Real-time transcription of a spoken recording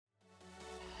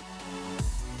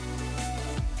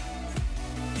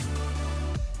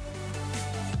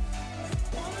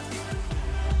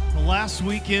last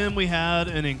weekend we had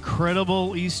an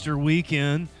incredible Easter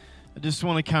weekend. I just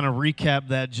want to kind of recap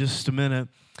that just a minute.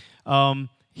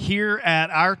 Here at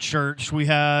our church, we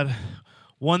had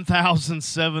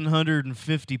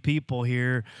 1,750 people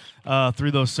here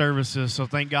through those services, so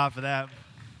thank God for that.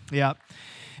 Yeah.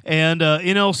 And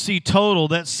NLC total,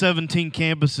 that's 17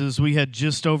 campuses, we had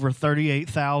just over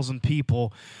 38,000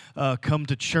 people come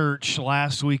to church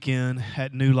last weekend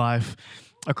at New Life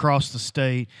across the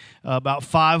state. About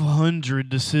 500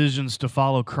 decisions to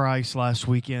follow Christ last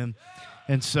weekend.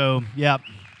 And so, yeah,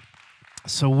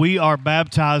 so we are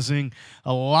baptizing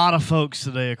a lot of folks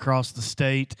today across the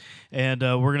state, and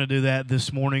we're going to do that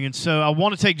this morning. And so I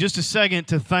want to take just a second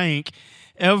to thank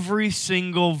every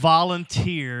single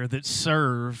volunteer that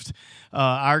served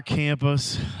our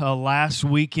campus last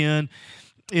weekend.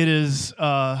 It is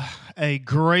a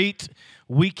great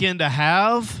weekend to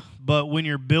have, but when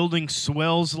your building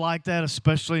swells like that,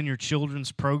 especially in your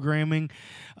children's programming,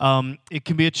 it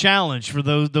can be a challenge for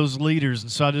those leaders.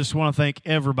 And so I just want to thank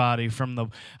everybody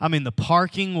the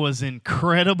parking was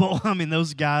incredible. I mean,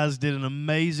 those guys did an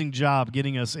amazing job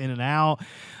getting us in and out.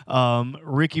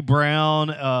 Ricky Brown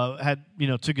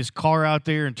took his car out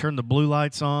there and turned the blue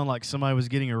lights on like somebody was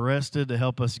getting arrested to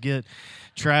help us get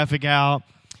traffic out.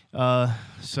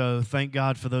 So thank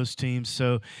God for those teams.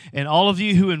 So, and all of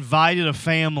you who invited a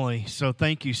family, so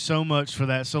thank you so much for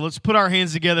that. So let's put our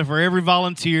hands together for every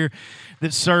volunteer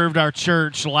that served our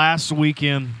church last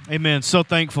weekend. Amen. So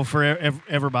thankful for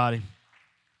everybody.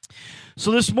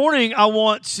 So this morning I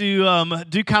want to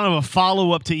do kind of a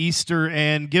follow-up to Easter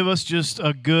and give us just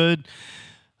a good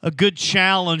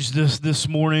challenge this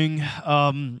morning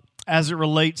as it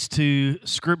relates to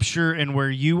Scripture and where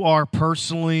you are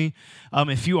personally.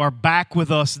 If you are back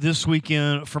with us this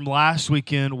weekend from last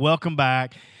weekend, welcome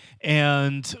back.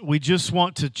 And we just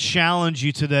want to challenge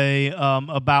you today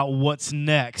about what's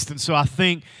next. And so I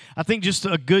think just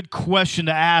a good question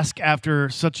to ask after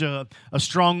such a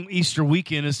strong Easter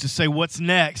weekend is to say, what's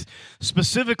next?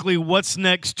 Specifically, what's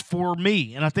next for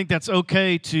me? And I think that's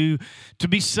okay to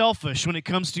be selfish when it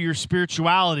comes to your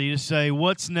spirituality, to say,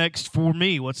 what's next for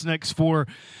me? What's next for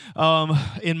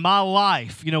in my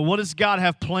life? You know, what does God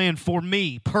have planned for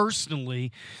me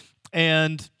personally?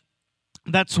 And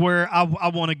that's where I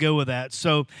want to go with that.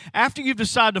 So after you've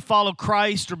decided to follow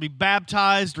Christ or be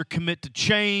baptized or commit to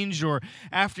change, or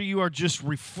after you are just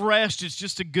refreshed, it's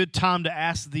just a good time to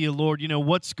ask the Lord, you know,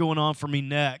 what's going on for me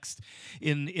next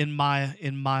in my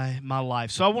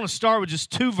life. So I want to start with just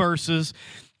two verses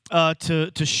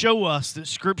to show us that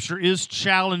Scripture is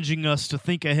challenging us to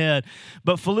think ahead.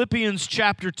 But Philippians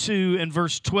chapter 2 and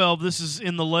verse 12, this is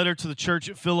in the letter to the church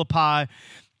at Philippi.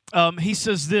 He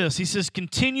says this, he says,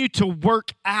 continue to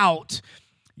work out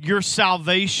your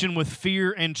salvation with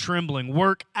fear and trembling.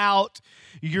 Work out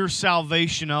your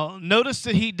salvation. Now, notice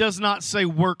that he does not say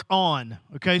work on,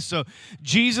 okay? So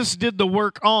Jesus did the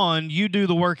work on, you do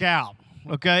the work out,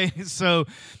 okay? So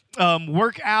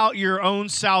work out your own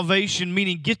salvation,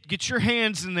 meaning get your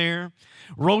hands in there,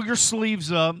 roll your sleeves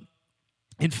up,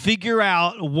 and figure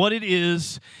out what it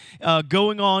is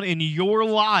going on in your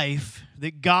life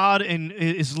that God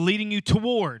is leading you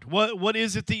toward. What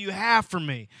is it that you have for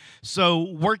me?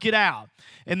 So work it out.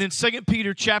 And then 2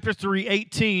 Peter chapter 3,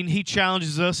 18, he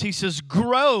challenges us. He says,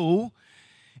 grow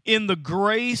in the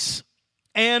grace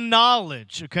and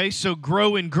knowledge. Okay, so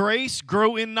grow in grace,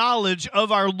 grow in knowledge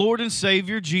of our Lord and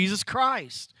Savior, Jesus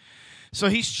Christ. So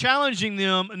he's challenging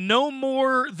them, no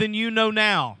more than you know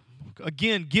now.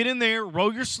 Again, get in there,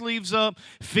 roll your sleeves up,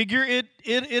 figure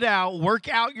it out, work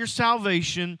out your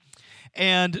salvation,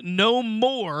 and know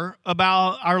more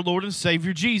about our Lord and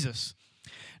Savior Jesus.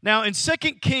 Now, in 2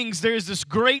 Kings, there's this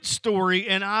great story,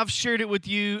 and I've shared it with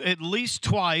you at least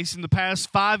twice in the past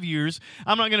 5 years.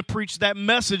 I'm not going to preach that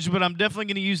message, but I'm definitely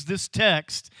going to use this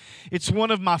text. It's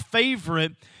one of my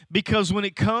favorite because when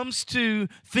it comes to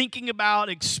thinking about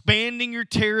expanding your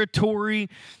territory,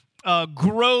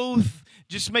 growth,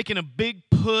 just making a big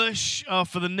push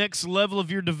for the next level of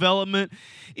your development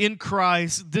in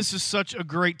Christ, this is such a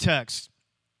great text.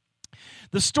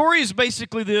 The story is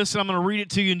basically this, and I'm going to read it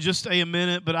to you in just a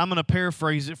minute, but I'm going to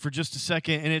paraphrase it for just a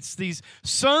second. And it's these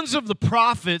sons of the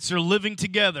prophets are living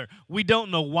together. We don't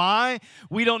know why.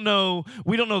 We don't know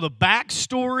the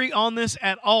backstory on this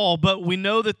at all, but we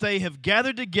know that they have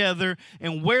gathered together,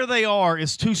 and where they are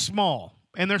is too small.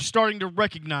 And they're starting to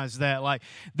recognize that, like,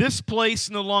 this place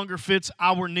no longer fits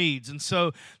our needs. And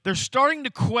so they're starting to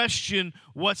question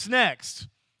what's next.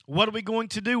 What are we going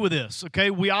to do with this? Okay,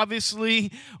 we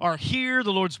obviously are here.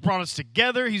 The Lord's brought us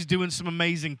together. He's doing some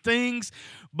amazing things.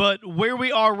 But where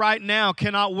we are right now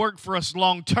cannot work for us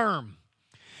long term.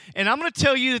 And I'm going to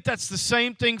tell you that that's the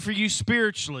same thing for you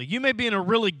spiritually. You may be in a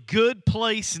really good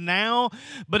place now,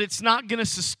 but it's not going to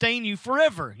sustain you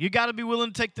forever. You got to be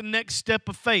willing to take the next step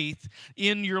of faith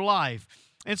in your life.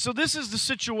 And so this is the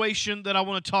situation that I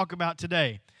want to talk about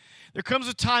today. There comes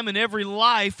a time in every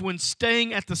life when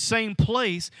staying at the same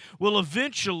place will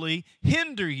eventually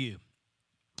hinder you.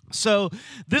 So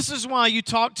this is why you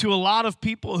talk to a lot of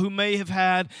people who may have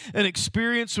had an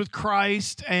experience with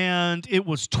Christ and it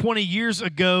was 20 years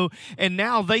ago, and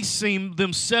now they seem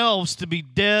themselves to be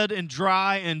dead and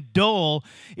dry and dull.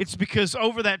 It's because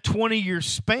over that 20-year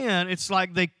span, it's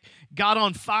like they got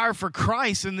on fire for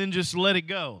Christ and then just let it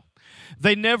go.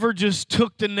 They never just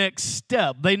took the next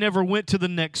step. They never went to the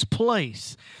next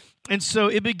place. And so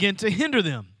it began to hinder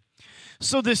them.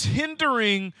 So this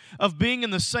hindering of being in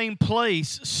the same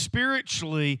place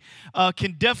spiritually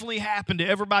can definitely happen to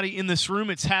everybody in this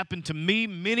room. It's happened to me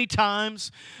many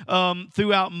times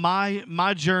throughout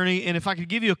my journey. And if I could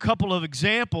give you a couple of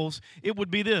examples, it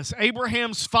would be this.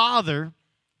 Abraham's father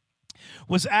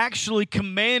was actually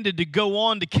commanded to go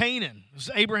on to Canaan. It was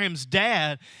Abraham's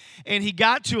dad, and he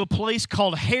got to a place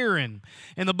called Haran.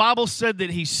 And the Bible said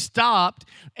that he stopped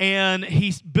and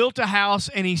he built a house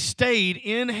and he stayed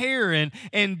in Haran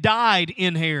and died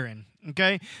in Haran.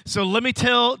 Okay? So let me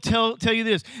tell you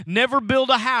this. Never build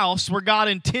a house where God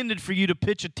intended for you to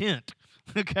pitch a tent.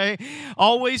 Okay?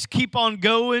 Always keep on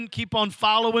going, keep on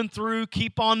following through,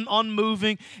 keep on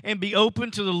moving, and be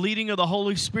open to the leading of the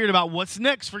Holy Spirit about what's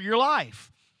next for your life.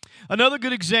 Another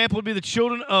good example would be the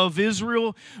children of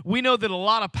Israel. We know that a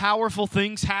lot of powerful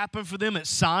things happened for them at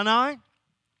Sinai.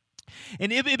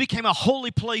 And it became a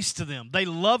holy place to them. They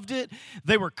loved it.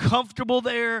 They were comfortable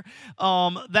there.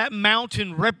 That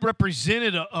mountain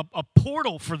represented a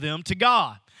portal for them to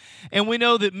God. And we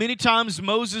know that many times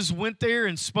Moses went there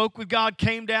and spoke with God,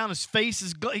 came down, his face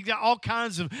is, he got all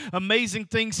kinds of amazing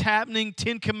things happening,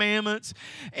 10 Commandments.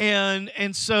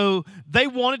 And so they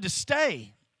wanted to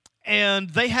stay, and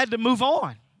they had to move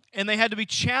on. And they had to be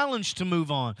challenged to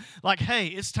move on. Like, hey,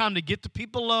 it's time to get the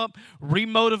people up,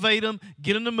 remotivate them,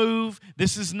 get them to move.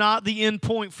 This is not the end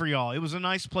point for y'all. It was a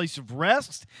nice place of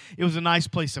rest. It was a nice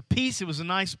place of peace. It was a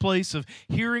nice place of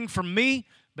hearing from me.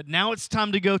 But now it's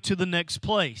time to go to the next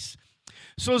place.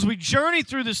 So as we journey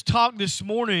through this talk this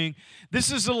morning,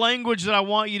 this is the language that I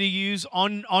want you to use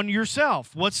on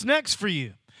yourself. What's next for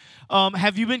you?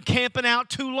 Have you been camping out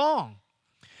too long?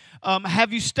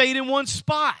 Have you stayed in one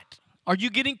spot? Are you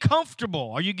getting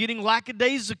comfortable? Are you getting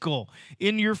lackadaisical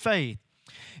in your faith?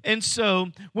 And so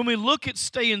when we look at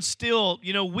staying still,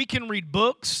 we can read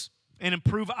books and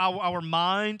improve our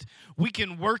mind. We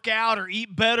can work out or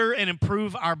eat better and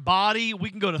improve our body. We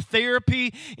can go to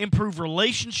therapy, improve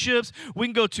relationships. We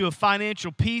can go to a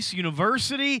financial peace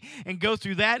university and go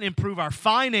through that and improve our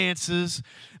finances.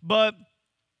 But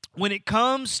when it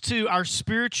comes to our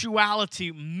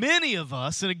spirituality, many of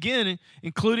us, and again,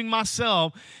 including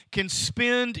myself, can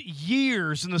spend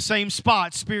years in the same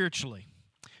spot spiritually.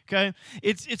 Okay?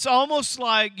 It's almost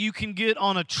like you can get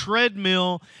on a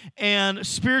treadmill and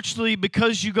spiritually,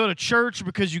 because you go to church,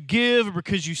 because you give, or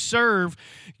because you serve,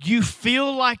 you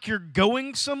feel like you're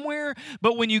going somewhere,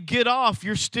 but when you get off,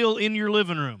 you're still in your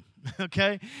living room.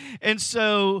 Okay? And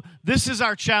so this is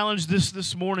our challenge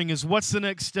this morning is what's the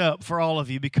next step for all of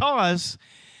you? Because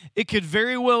it could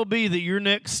very well be that your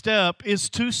next step is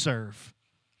to serve.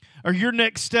 Or your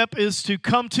next step is to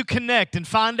come to connect and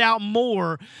find out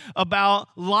more about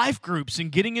life groups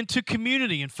and getting into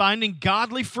community and finding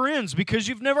godly friends because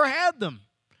you've never had them.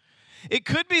 It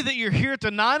could be that you're here at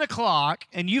the 9 o'clock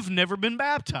and you've never been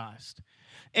baptized.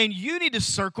 And you need to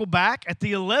circle back at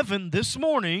the 11 this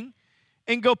morning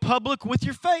and go public with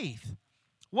your faith.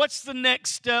 What's the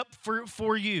next step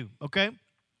for you, okay?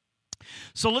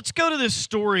 So let's go to this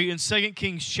story in 2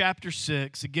 Kings chapter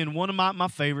 6. Again, one of my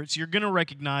favorites. You're going to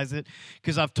recognize it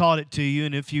because I've taught it to you.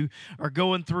 And if you are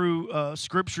going through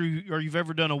Scripture or you've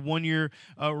ever done a one-year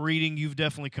reading, you've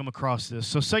definitely come across this.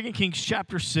 So 2 Kings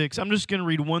chapter 6, I'm just going to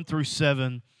read 1 through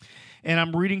 7. And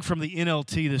I'm reading from the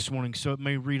NLT this morning, so it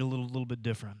may read a little bit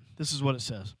different. This is what it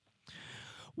says.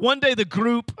 One day the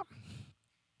group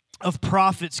of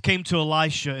prophets came to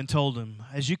Elisha and told him,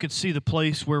 as you can see, the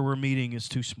place where we're meeting is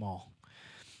too small.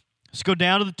 Let's go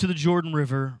down to the Jordan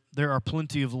River. There are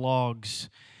plenty of logs,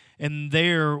 and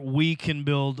there we can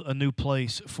build a new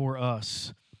place for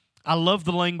us. I love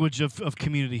the language of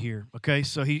community here, okay?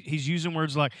 So he's using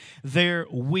words like, there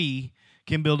we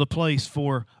can build a place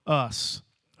for us.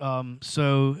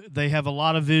 So they have a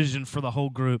lot of vision for the whole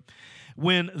group.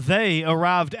 When they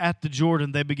arrived at the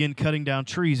Jordan, they began cutting down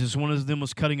trees. As one of them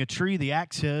was cutting a tree, the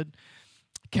axe head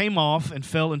came off and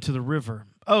fell into the river.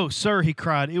 "Oh, sir," he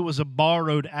cried, "it was a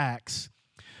borrowed axe."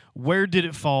 "Where did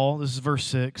it fall?" This is verse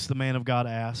 6, the man of God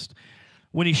asked.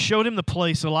 When he showed him the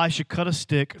place, Elisha cut a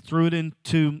stick, threw it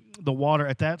into the water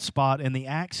at that spot, and the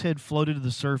axe head floated to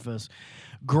the surface.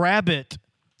 "Grab it,"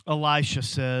 Elisha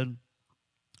said.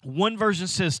 One version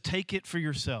says, "Take it for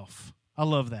yourself." I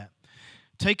love that.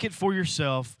 "Take it for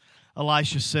yourself,"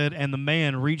 Elisha said, and the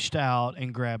man reached out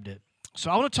and grabbed it. So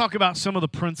I want to talk about some of the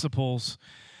principles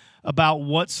about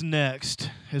what's next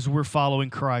as we're following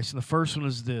Christ. And the first one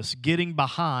is this: getting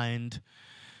behind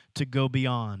to go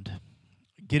beyond.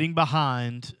 Getting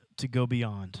behind to go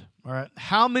beyond. All right.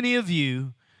 How many of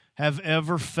you have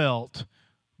ever felt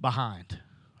behind?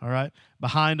 All right.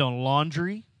 Behind on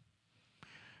laundry,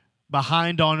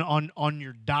 behind on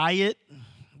your diet,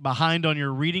 behind on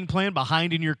your reading plan,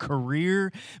 behind in your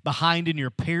career, behind in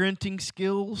your parenting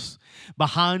skills,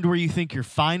 behind where you think your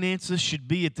finances should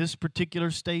be at this particular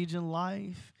stage in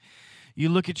life. You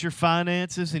look at your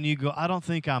finances and you go, "I don't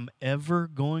think I'm ever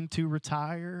going to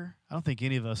retire." I don't think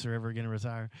any of us are ever going to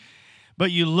retire.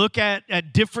 But you look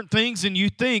at different things and you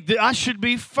think that I should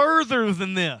be further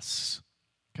than this.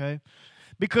 Okay?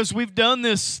 Because we've done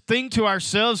this thing to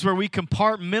ourselves where we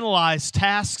compartmentalize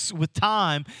tasks with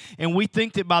time, and we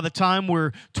think that by the time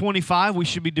we're 25, we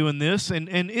should be doing this. And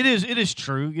it is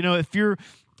true. You know, if you're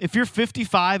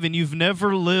 55 and you've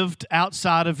never lived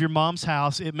outside of your mom's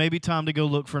house, it may be time to go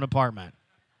look for an apartment.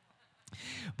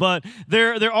 But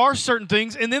there are certain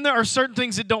things, and then there are certain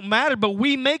things that don't matter, but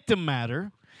we make them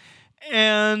matter.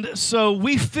 And so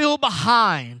we feel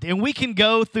behind, and we can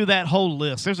go through that whole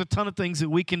list. There's a ton of things that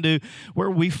we can do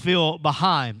where we feel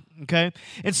behind, okay?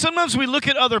 And sometimes we look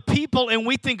at other people and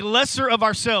we think lesser of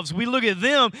ourselves. We look at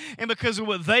them, and because of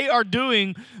what they are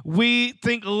doing, we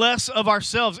think less of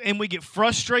ourselves, and we get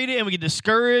frustrated and we get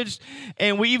discouraged,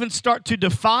 and we even start to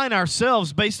define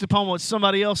ourselves based upon what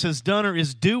somebody else has done or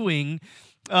is doing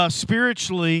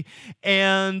spiritually,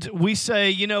 and we say,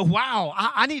 you know, wow,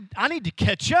 I need to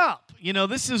catch up. You know,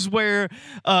 this is where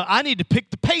I need to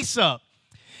pick the pace up.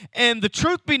 And the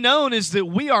truth be known is that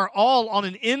we are all on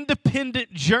an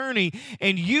independent journey,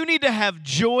 and you need to have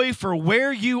joy for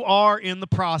where you are in the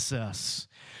process.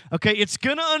 Okay, it's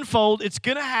going to unfold, it's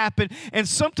going to happen, and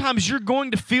sometimes you're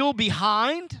going to feel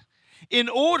behind in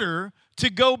order to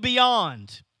go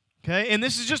beyond. Okay, and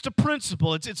this is just a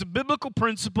principle. It's a biblical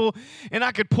principle, and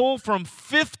I could pull from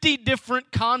 50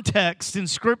 different contexts in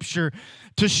Scripture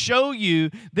to show you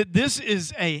that this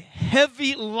is a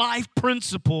heavy life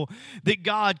principle that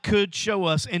God could show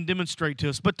us and demonstrate to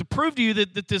us. But to prove to you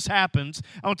that this happens,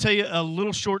 I'll tell you a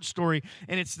little short story,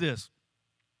 and it's this.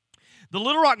 The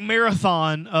Little Rock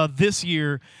Marathon this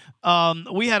year,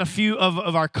 we had a few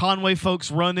of our Conway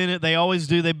folks run in it. They always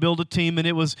do. They build a team, and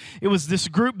it was this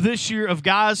group this year of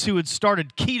guys who had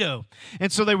started keto,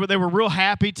 and so they were real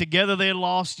happy together. They had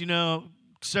lost,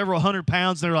 several hundred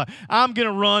pounds. They were like, "I'm going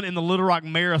to run in the Little Rock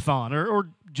Marathon," or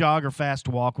jog or fast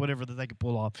walk, whatever that they could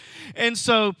pull off. And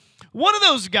so one of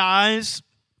those guys,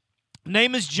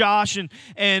 name is Josh,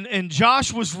 and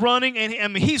Josh was running, and I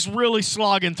mean, he's really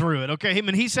slogging through it, okay? I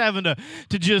mean, he's having to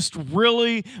just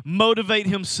really motivate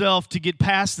himself to get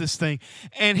past this thing,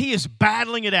 and he is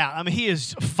battling it out. I mean, he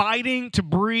is fighting to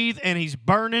breathe, and he's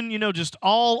burning, just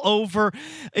all over.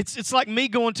 It's like me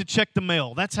going to check the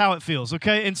mail. That's how it feels,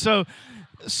 okay? And so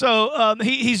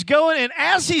he's going, and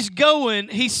as he's going,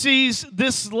 he sees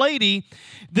this lady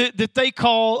that they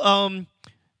call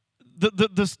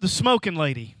the smoking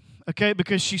lady. Okay,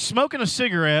 because she's smoking a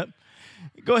cigarette.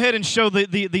 Go ahead and show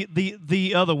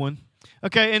the other one.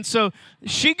 Okay, and so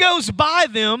she goes by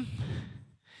them,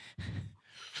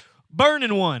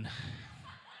 burning one.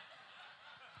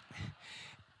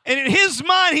 And in his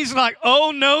mind, he's like,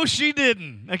 "Oh no, she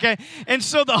didn't." Okay, and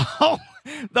so the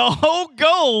whole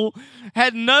goal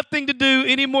had nothing to do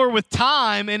anymore with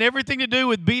time and everything to do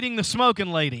with beating the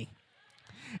smoking lady.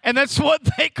 And that's what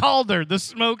they called her, the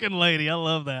smoking lady. I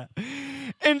love that.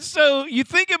 And so you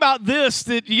think about this,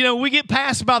 that, we get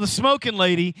passed by the smoking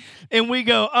lady and we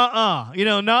go,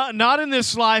 not in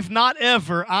this life, not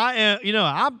ever.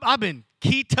 I've been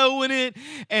ketoing it,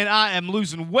 and I am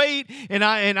losing weight, and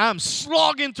I'm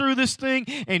slogging through this thing,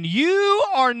 and you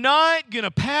are not going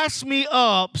to pass me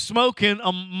up smoking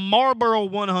a Marlboro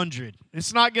 100.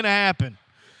 It's not going to happen.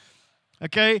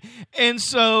 Okay? And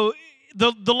so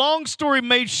the long story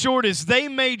made short is they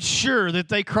made sure that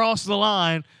they crossed the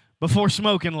line before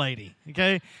smoking lady,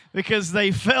 okay? Because they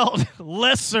felt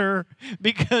lesser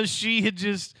because she had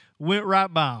just went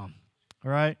right by them,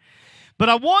 all right? But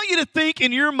I want you to think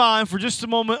in your mind for just a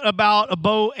moment about a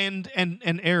bow and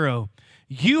an arrow.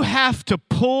 You have to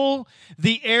pull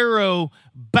the arrow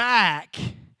back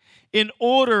in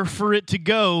order for it to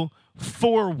go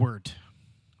forward,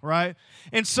 right?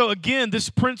 And so again, this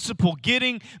principle,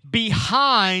 getting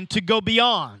behind to go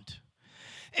beyond.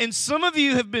 And some of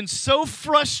you have been so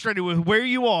frustrated with where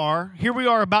you are. Here we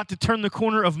are about to turn the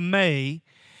corner of May.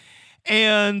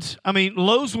 And, I mean,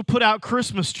 Lowe's will put out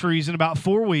Christmas trees in about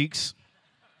 4 weeks.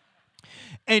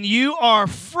 And you are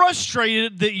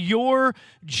frustrated that your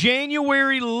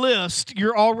January list,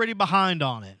 you're already behind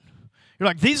on it. You're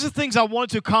like, these are things I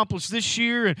wanted to accomplish this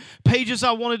year, and pages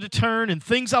I wanted to turn, and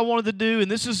things I wanted to do, and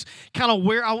this is kind of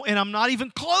where and I'm not even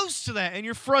close to that, and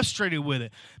you're frustrated with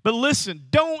it. But listen,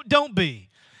 don't be.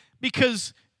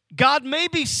 Because God may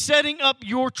be setting up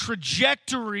your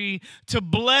trajectory to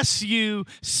bless you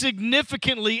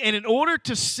significantly, and in order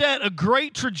to set a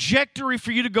great trajectory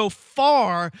for you to go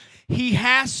far, He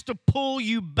has to pull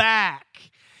you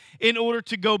back in order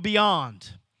to go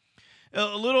beyond.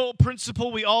 A little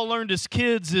principle we all learned as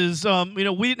kids is, we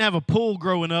didn't have a pool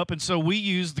growing up, and so we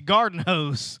used the garden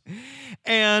hose.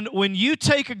 And when you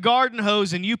take a garden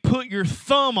hose and you put your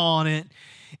thumb on it,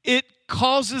 it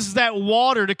causes that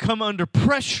water to come under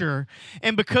pressure,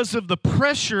 and because of the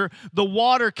pressure, the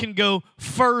water can go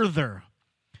further.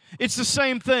 It's the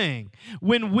same thing.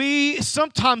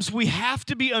 Sometimes we have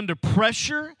to be under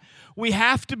pressure, we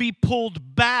have to be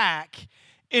pulled back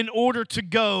in order to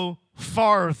go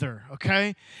farther,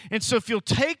 okay? And so if you'll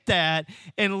take that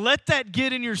and let that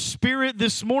get in your spirit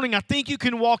this morning, I think you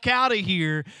can walk out of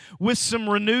here with some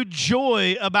renewed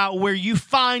joy about where you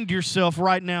find yourself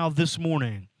right now this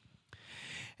morning.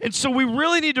 And so we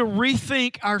really need to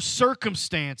rethink our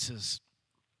circumstances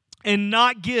and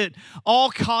not get all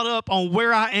caught up on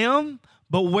where I am,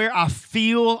 but where I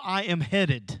feel I am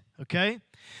headed, okay?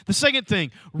 The second thing,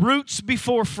 roots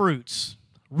before fruits.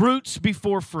 Roots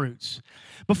before fruits.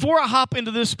 Before I hop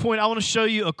into this point, I want to show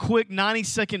you a quick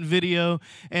 90-second video,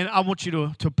 and I want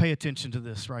you to pay attention to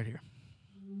this right here.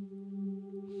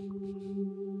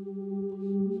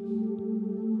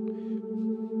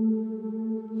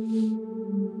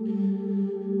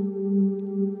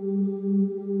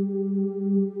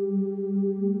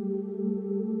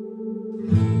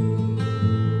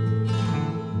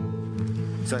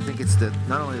 So I think it's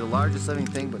not only the largest living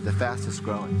thing, but the fastest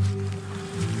growing.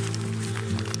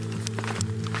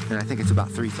 And I think it's about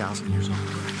 3,000 years old.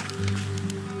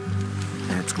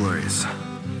 And it's glorious.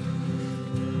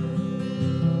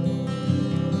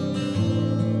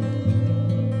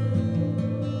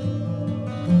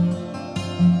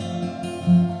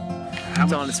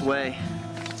 It's on its way.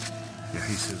 Yeah,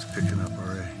 he says picking up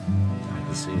already. I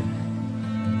can see it.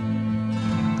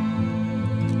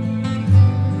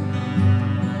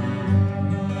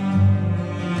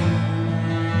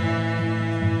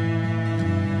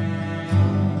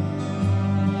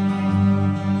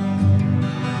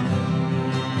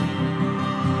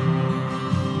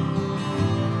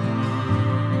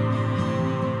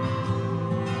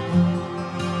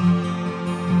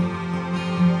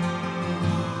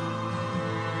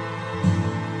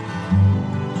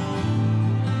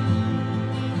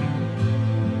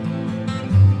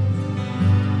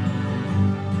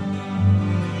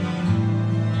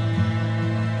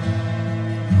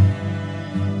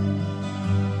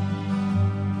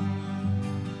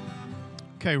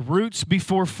 Okay, roots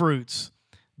before fruits.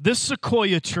 This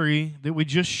sequoia tree that we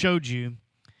just showed you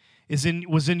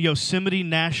was in Yosemite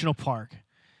National Park.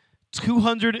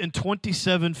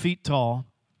 227 feet tall,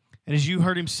 and as you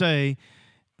heard him say,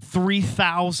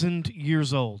 3,000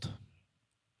 years old.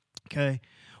 Okay,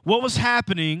 what was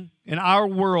happening in our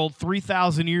world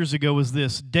 3,000 years ago was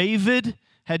this. David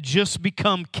had just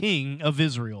become king of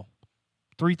Israel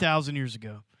 3,000 years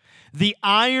ago. The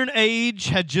Iron Age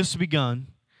had just begun.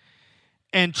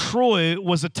 And Troy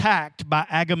was attacked by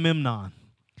Agamemnon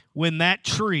when that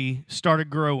tree started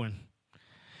growing.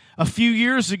 A few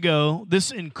years ago,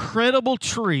 this incredible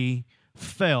tree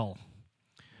fell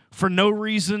for no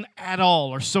reason at all,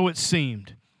 or so it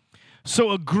seemed.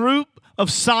 So a group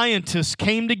of scientists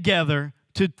came together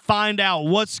to find out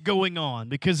what's going on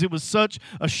because it was such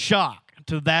a shock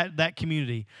to that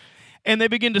community. And they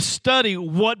began to study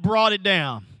what brought it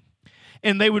down.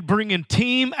 And they would bring in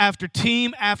team after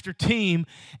team after team,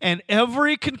 and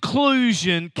every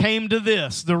conclusion came to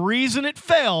this. The reason it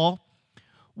fell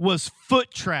was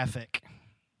foot traffic.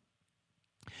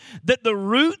 That the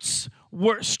roots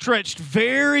were stretched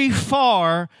very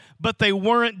far, but they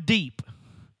weren't deep.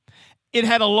 It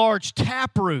had a large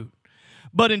taproot,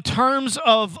 but in terms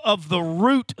of the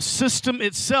root system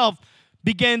itself,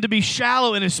 began to be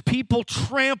shallow, and as people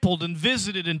trampled and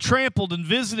visited and trampled and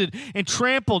visited and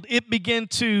trampled, it began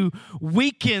to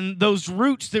weaken those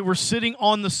roots that were sitting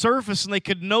on the surface, and they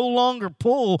could no longer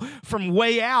pull from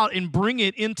way out and bring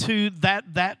it into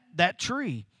that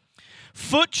tree.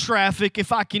 Foot traffic,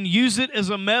 if I can use it as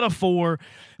a metaphor,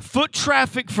 foot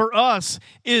traffic for us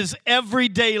is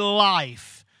everyday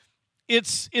life.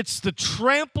 It's the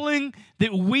trampling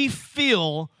that we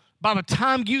feel by the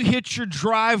time you hit your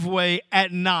driveway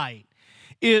at night.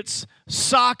 It's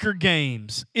soccer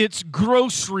games. It's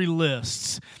grocery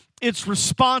lists. It's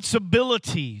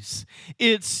responsibilities.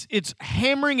 It's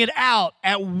hammering it out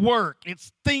at work.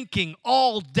 It's thinking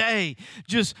all day.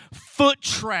 Just foot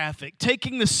traffic.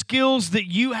 Taking the skills that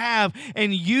you have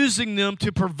and using them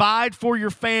to provide for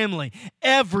your family.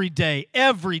 Every day,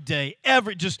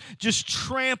 just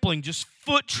trampling, just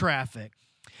foot traffic.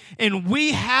 And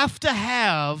we have to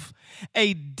have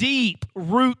a deep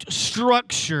root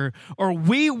structure, or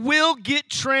we will get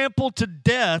trampled to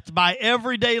death by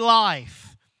everyday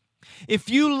life. If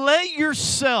you let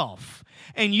yourself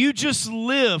and you just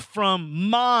live from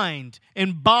mind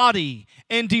and body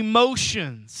and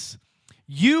emotions,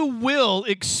 you will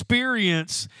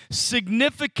experience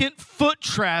significant foot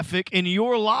traffic in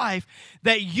your life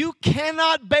that you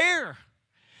cannot bear.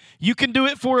 You can do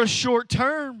it for a short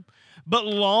term, but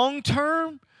long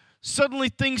term, suddenly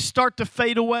things start to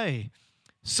fade away.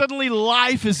 Suddenly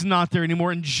life is not there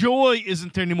anymore, and joy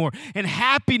isn't there anymore, and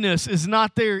happiness is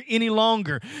not there any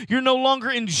longer. You're no longer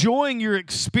enjoying your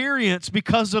experience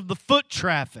because of the foot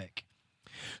traffic.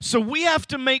 So we have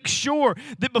to make sure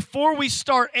that before we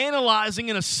start analyzing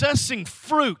and assessing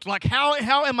fruit, like how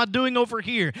am I doing over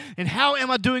here, and how am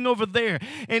I doing over there,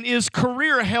 and is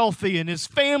career healthy, and is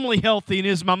family healthy, and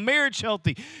is my marriage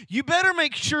healthy, you better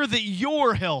make sure that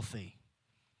you're healthy.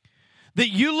 That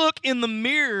you look in the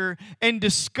mirror and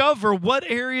discover what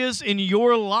areas in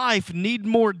your life need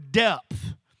more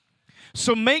depth.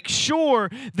 So make sure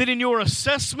that in your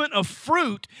assessment of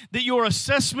fruit, that your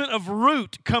assessment of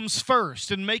root comes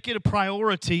first, and make it a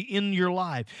priority in your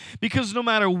life. Because no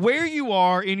matter where you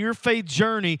are in your faith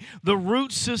journey, the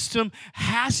root system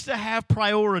has to have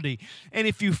priority. And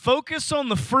if you focus on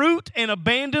the fruit and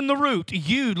abandon the root,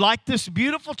 you, like this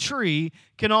beautiful tree,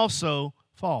 can also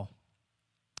fall.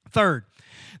 Third,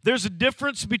 there's a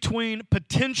difference between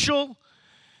potential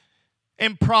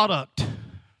and product,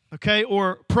 okay,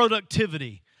 or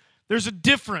productivity. There's a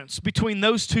difference between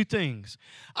those two things.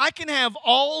 I can have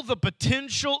all the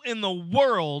potential in the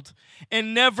world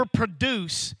and never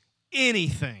produce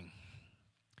anything.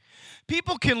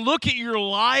 People can look at your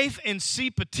life and see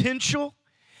potential.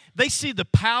 They see the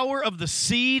power of the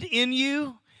seed in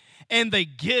you, and they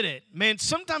get it. Man,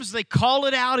 sometimes they call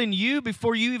it out in you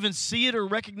before you even see it or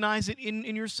recognize it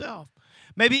in yourself.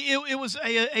 Maybe it was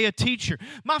a teacher.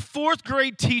 My fourth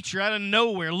grade teacher out of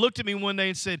nowhere looked at me one day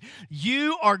and said,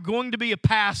 "You are going to be a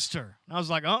pastor." And I was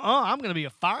like, I'm going to be a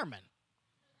fireman.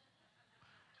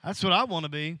 That's what I want to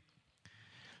be.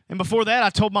 And before that, I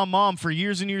told my mom for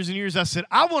years and years and years, I said,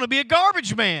 "I want to be a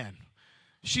garbage man."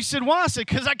 She said, "Why?" I said,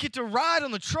 "Because I get to ride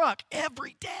on the truck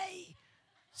every day.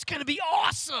 It's going to be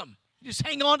awesome. You just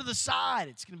hang on to the side.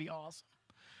 It's going to be awesome."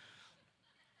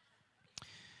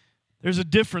 There's a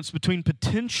difference between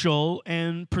potential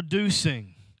and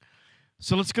producing.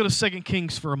 So let's go to 2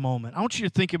 Kings for a moment. I want you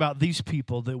to think about these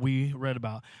people that we read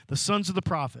about, the sons of the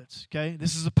prophets, okay?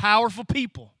 This is a powerful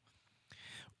people.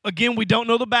 Again, we don't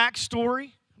know the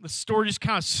backstory. The story just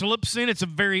kind of slips in. It's a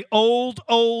very old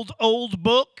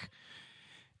book,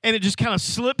 and it just kind of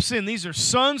slips in. These are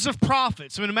sons of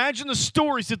prophets. I mean, imagine the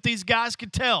stories that these guys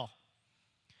could tell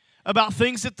about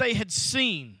things that they had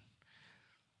seen.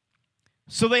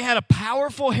 So they had a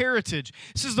powerful heritage.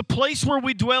 It says the place where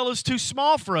we dwell is too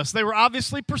small for us. They were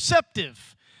obviously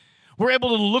perceptive. We're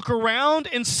able to look around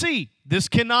and see this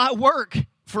cannot work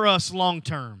for us long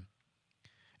term.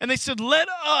 And they said, "Let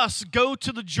us go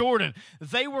to the Jordan."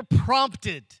 They were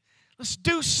prompted. Let's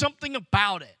do something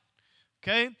about it.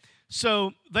 Okay?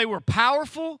 So they were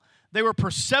powerful, they were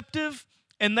perceptive,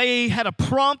 and they had a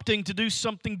prompting to do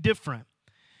something different.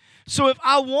 So if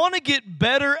I want to get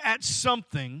better at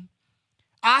something,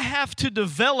 I have to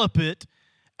develop it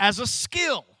as a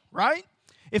skill, right?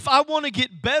 If I want to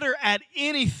get better at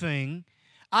anything,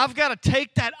 I've got to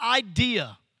take that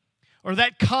idea or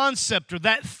that concept or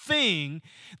that thing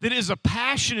that is a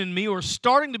passion in me or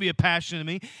starting to be a passion in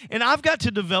me, and I've got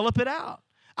to develop it out.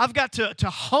 I've got to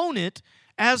hone it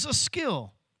as a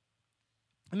skill.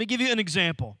 Let me give you an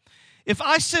example. If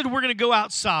I said we're going to go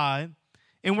outside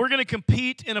and we're going to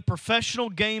compete in a professional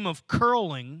game of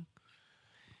curling,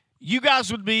 you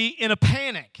guys would be in a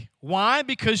panic. Why?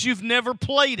 Because you've never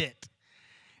played it.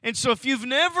 And so if you've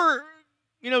never,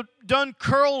 done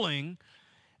curling,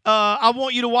 I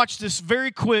want you to watch this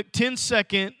very quick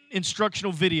 10-second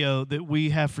instructional video that we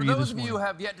have for you this morning. For those of you who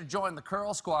have yet to join the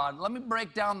curl squad, let me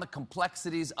break down the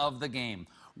complexities of the game.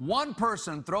 One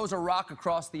person throws a rock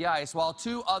across the ice while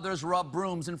two others rub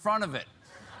brooms in front of it.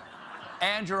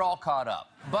 And you're all caught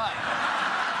up. But...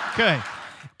 Okay.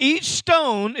 Each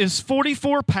stone is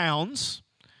 44 pounds.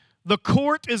 The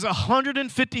court is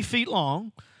 150 feet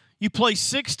long. You play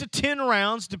 6 to 10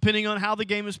 rounds, depending on how the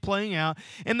game is playing out.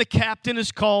 And the captain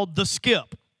is called the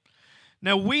skip.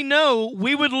 Now, we know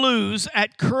we would lose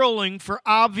at curling for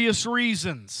obvious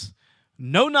reasons.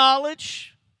 No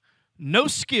knowledge, no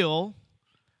skill,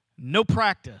 no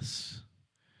practice.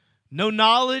 No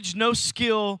knowledge, no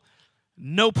skill,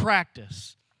 no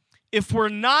practice. If we're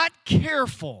not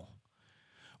careful,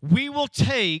 we will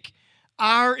take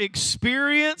our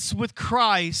experience with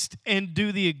Christ and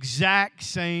do the exact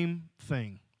same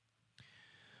thing.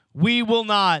 We will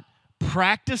not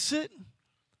practice it.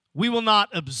 We will not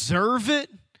observe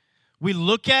it. We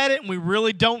look at it and we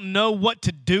really don't know what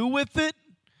to do with it.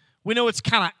 We know it's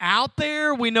kind of out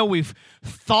there. We know we've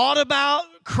thought about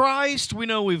Christ. We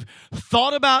know we've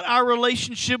thought about our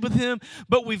relationship with Him,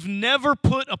 but we've never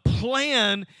put a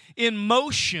plan in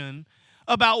motion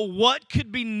about what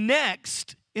could be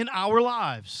next in our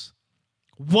lives.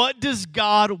 What does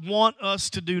God want us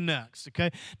to do next? Okay.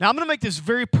 Now I'm going to make this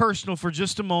very personal for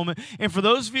just a moment. And for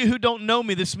those of you who don't know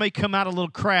me, this may come out a little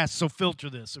crass, so filter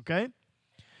this, okay?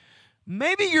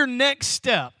 Maybe your next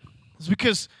step is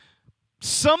because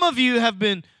some of you have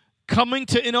been coming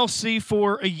to NLC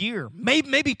for a year,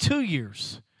 maybe 2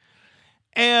 years.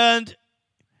 And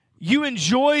you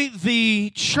enjoy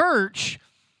the church,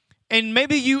 and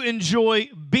maybe you enjoy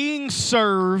being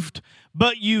served,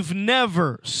 but you've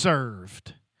never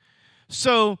served.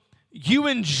 So you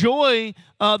enjoy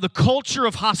the culture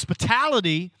of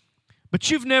hospitality, but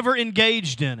you've never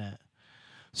engaged in it.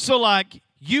 So like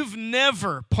you've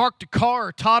never parked a car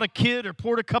or taught a kid or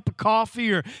poured a cup of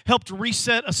coffee or helped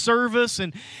reset a service.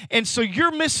 And so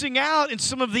you're missing out in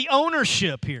some of the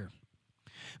ownership here.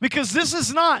 Because this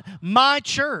is not my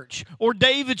church or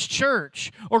David's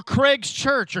church or Craig's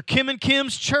church or Kim and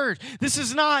Kim's church. This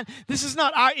is not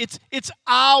our, it's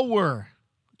our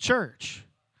church.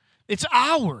 It's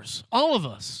ours, all of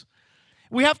us.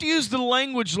 We have to use the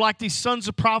language like these sons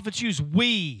of prophets use.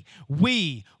 We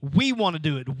want to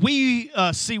do it. We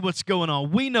see what's going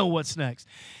on. We know what's next.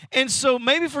 And so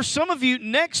maybe for some of you,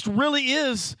 next really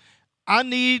is, I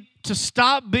need to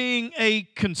stop being a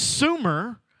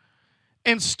consumer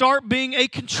and start being a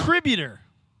contributor.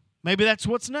 Maybe that's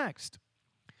what's next.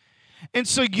 And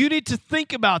so you need to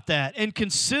think about that and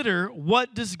consider,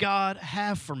 what does God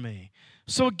have for me?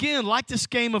 So again, like this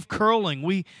game of curling,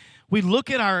 we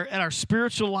look at our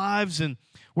spiritual lives and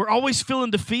we're always feeling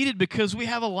defeated because we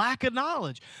have a lack of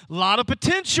knowledge. A lot of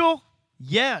potential,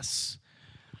 yes,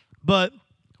 but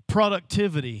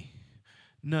productivity,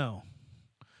 no.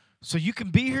 So you can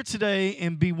be here today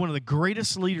and be one of the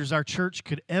greatest leaders our church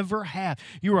could ever have.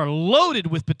 You are loaded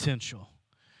with potential,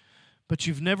 but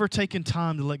you've never taken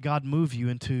time to let God move you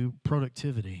into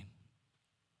productivity.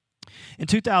 In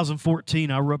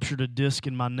 2014, I ruptured a disc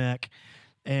in my neck,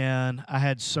 and I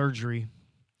had surgery.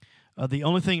 The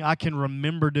only thing I can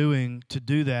remember doing to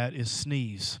do that is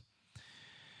sneeze.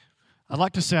 I'd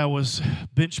like to say I was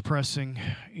bench pressing,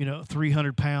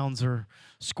 300 pounds, or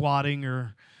squatting,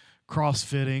 or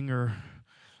crossfitting, or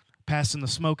passing the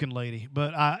smoking lady.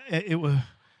 But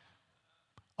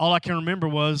all I can remember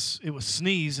was it was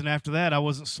sneeze, and after that I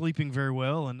wasn't sleeping very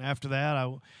well, and after that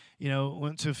I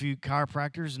went to a few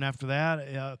chiropractors, and after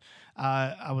that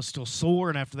I was still sore,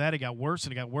 and after that it got worse,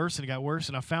 and it got worse, and it got worse,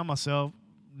 and I found myself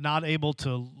not able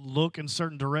to look in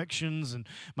certain directions, and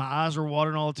my eyes were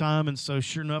watering all the time. And so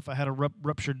sure enough, I had a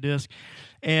ruptured disc,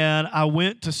 and I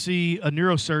went to see a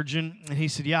neurosurgeon, and he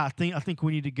said, I think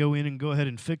we need to go in and go ahead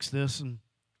and fix this. And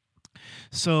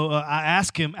so I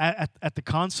asked him at the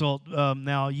consult,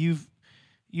 now you've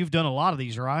done a lot of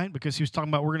these, right? Because he was talking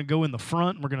about, we're going to go in the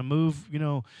front, and we're going to move,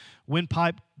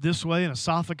 windpipe this way and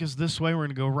esophagus this way. We're going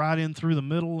to go right in through the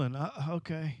middle. And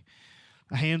okay,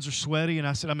 my hands are sweaty. And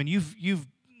I said, you've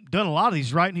done a lot of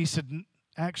these, right? And he said,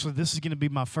 actually, this is going to be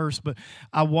my first, but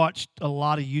I watched a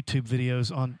lot of YouTube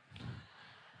videos on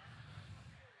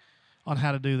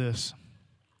how to do this.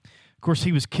 Of course,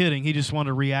 he was kidding. He just wanted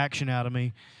a reaction out of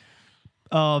me.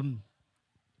 My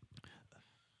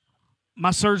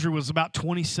surgery was about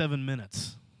 27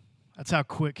 minutes. That's how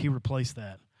quick he replaced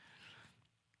that.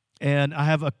 And I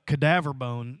have a cadaver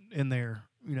bone in there.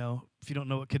 If you don't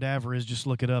know what cadaver is, just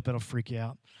look it up. It'll freak you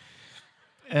out.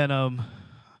 And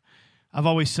I've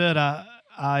always said I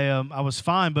I was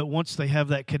fine, but once they have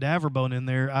that cadaver bone in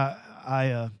there,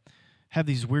 I have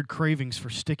these weird cravings for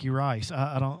sticky rice.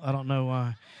 I don't know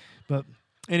why, but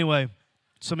anyway,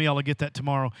 some of y'all will get that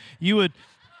tomorrow. You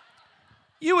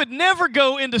would never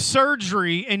go into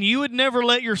surgery, and you would never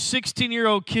let your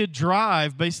 16-year-old kid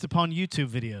drive based upon YouTube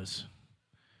videos,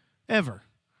 ever.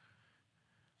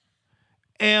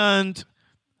 And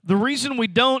the reason we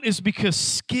don't is because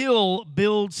skill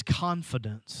builds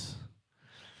confidence.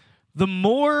 The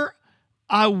more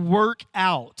I work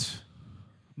out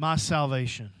my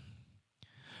salvation,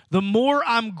 the more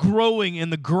I'm growing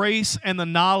in the grace and the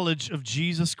knowledge of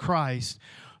Jesus Christ,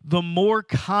 the more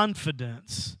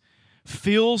confidence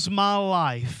fills my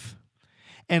life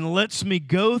and lets me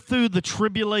go through the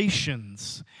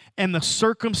tribulations and the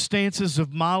circumstances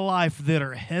of my life that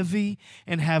are heavy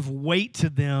and have weight to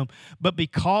them, but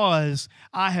because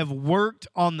I have worked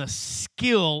on the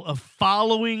skill of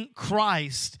following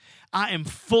Christ, I am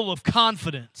full of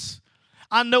confidence.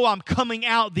 I know I'm coming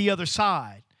out the other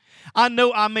side. I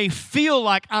know I may feel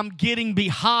like I'm getting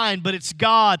behind, but it's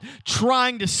God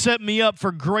trying to set me up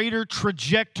for greater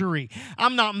trajectory.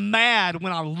 I'm not mad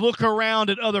when I look around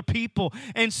at other people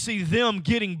and see them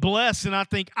getting blessed, and I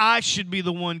think I should be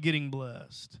the one getting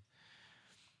blessed.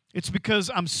 It's because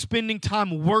I'm spending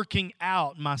time working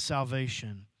out my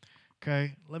salvation.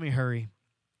 Okay, let me hurry.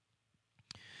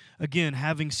 Again,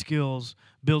 having skills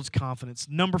builds confidence.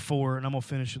 Number 4, and I'm going to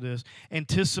finish with this,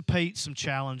 anticipate some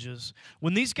challenges.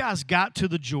 When these guys got to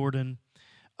the Jordan,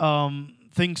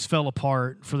 things fell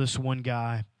apart for this one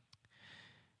guy.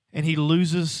 And he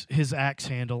loses his axe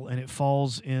handle, and it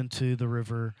falls into the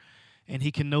river. And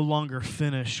he can no longer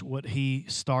finish what he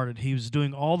started. He was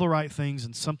doing all the right things,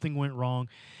 and something went wrong.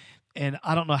 And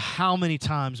I don't know how many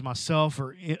times myself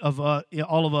or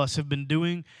all of us have been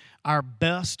doing our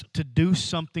best to do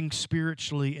something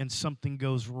spiritually and something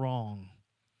goes wrong.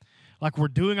 Like we're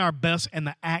doing our best and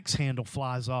the axe handle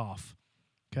flies off,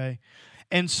 okay?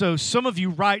 And so some of you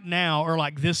right now are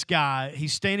like this guy.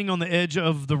 He's standing on the edge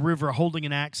of the river holding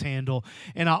an axe handle.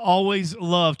 And I always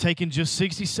love taking just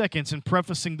 60 seconds and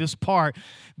prefacing this part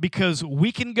because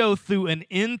we can go through an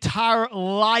entire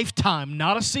lifetime,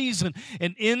 not a season,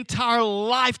 an entire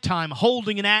lifetime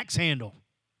holding an axe handle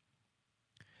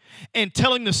and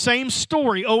telling the same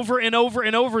story over and over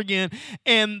and over again.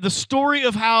 And the story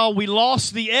of how we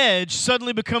lost the edge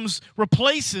suddenly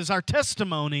replaces our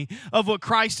testimony of what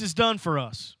Christ has done for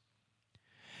us.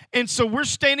 And so we're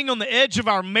standing on the edge of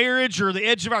our marriage or the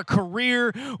edge of our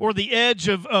career or the edge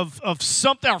of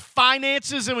something, our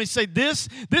finances, and we say, this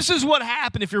is what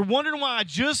happened. If you're wondering why I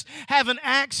just have an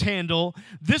axe handle,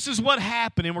 this is what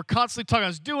happened. And we're constantly talking, I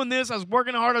was doing this, I was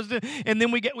working hard, and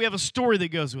then we have a story that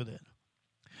goes with it.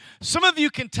 Some of you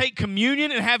can take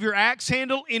communion and have your axe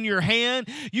handle in your hand.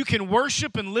 You can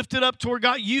worship and lift it up toward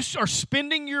God. You are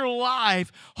spending your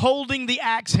life holding the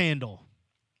axe handle.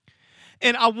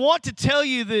 And I want to tell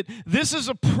you that this is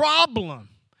a problem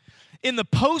in the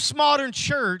postmodern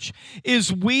church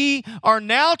is we are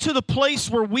now to the place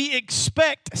where we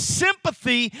expect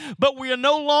sympathy, but we are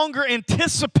no longer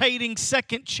anticipating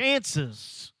second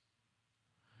chances.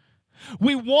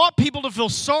 We want people to feel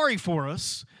sorry for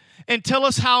us and tell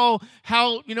us how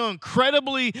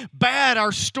incredibly bad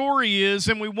our story is,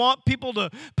 and we want people to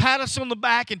pat us on the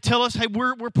back and tell us, hey,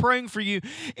 we're praying for you,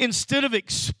 instead of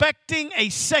expecting a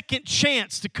second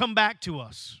chance to come back to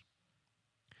us.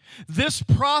 This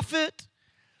prophet,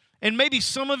 and maybe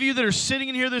some of you that are sitting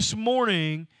in here this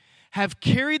morning, have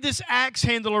carried this axe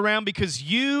handle around because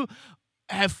you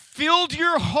have filled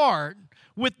your heart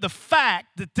with the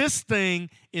fact that this thing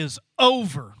is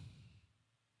over.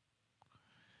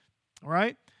 All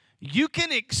right? You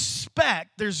can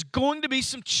expect there's going to be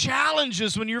some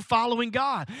challenges when you're following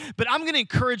God. But I'm going to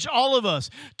encourage all of us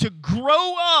to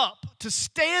grow up, to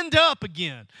stand up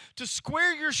again, to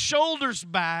square your shoulders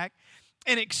back,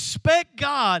 and expect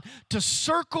God to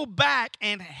circle back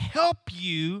and help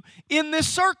you in this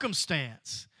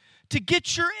circumstance, to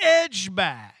get your edge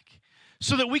back,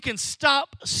 so that we can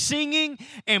stop singing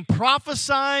and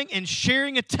prophesying and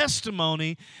sharing a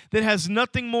testimony that has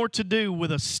nothing more to do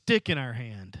with a stick in our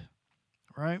hand.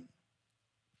 Right?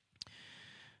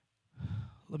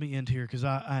 Let me end here because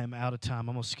I am out of time.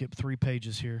 I'm going to skip 3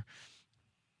 pages here.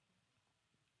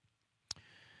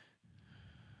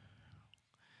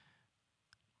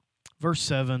 Verse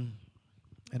 7,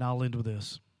 and I'll end with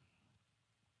this.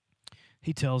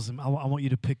 He tells them, I want you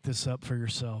to pick this up for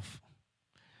yourself.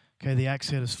 Okay, the axe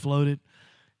head is floated.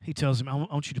 He tells him, I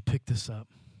want you to pick this up.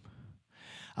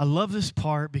 I love this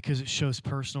part because it shows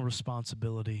personal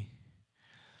responsibility.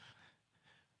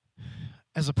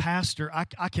 As a pastor,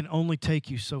 I can only take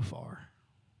you so far.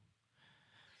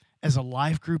 as a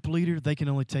life group leader, they can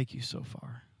only take you so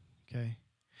far, okay?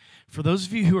 For those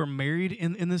of you who are married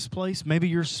in this place, maybe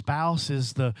your spouse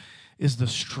is the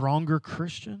stronger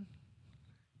Christian.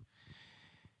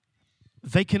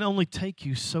 They can only take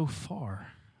you so far.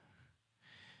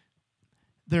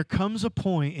 There comes a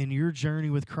point in your journey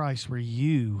with Christ where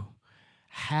you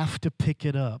have to pick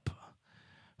it up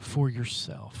for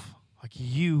yourself. Like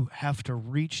you have to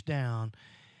reach down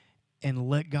and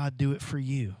let God do it for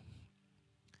you.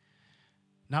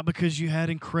 Not because you had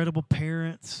incredible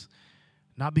parents,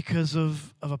 not because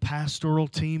of a pastoral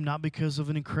team, not because of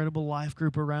an incredible life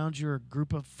group around you or a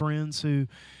group of friends who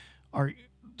are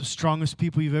the strongest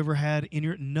people you've ever had in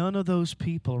your. None of those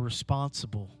people are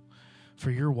responsible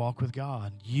for your walk with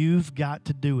God. You've got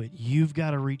to do it. You've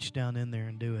got to reach down in there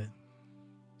and do it.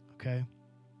 Okay?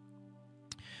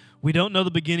 We don't know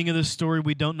the beginning of this story.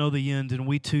 We don't know the end, and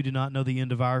we too do not know the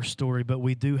end of our story, but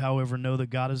we do, however, know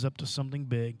that God is up to something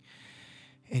big,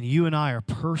 and you and I are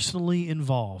personally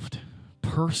involved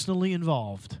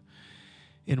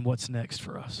in what's next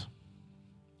for us.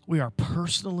 We are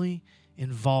personally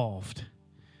involved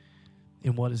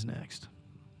in what is next.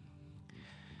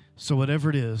 So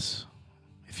whatever it is,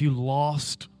 if you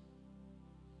lost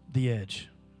the edge,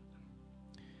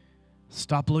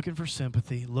 stop looking for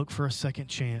sympathy, look for a second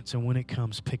chance, and when it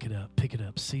comes, pick it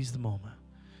up, seize the moment,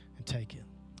 and take it,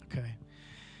 okay?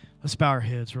 Let's bow our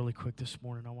heads really quick this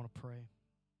morning. I want to pray.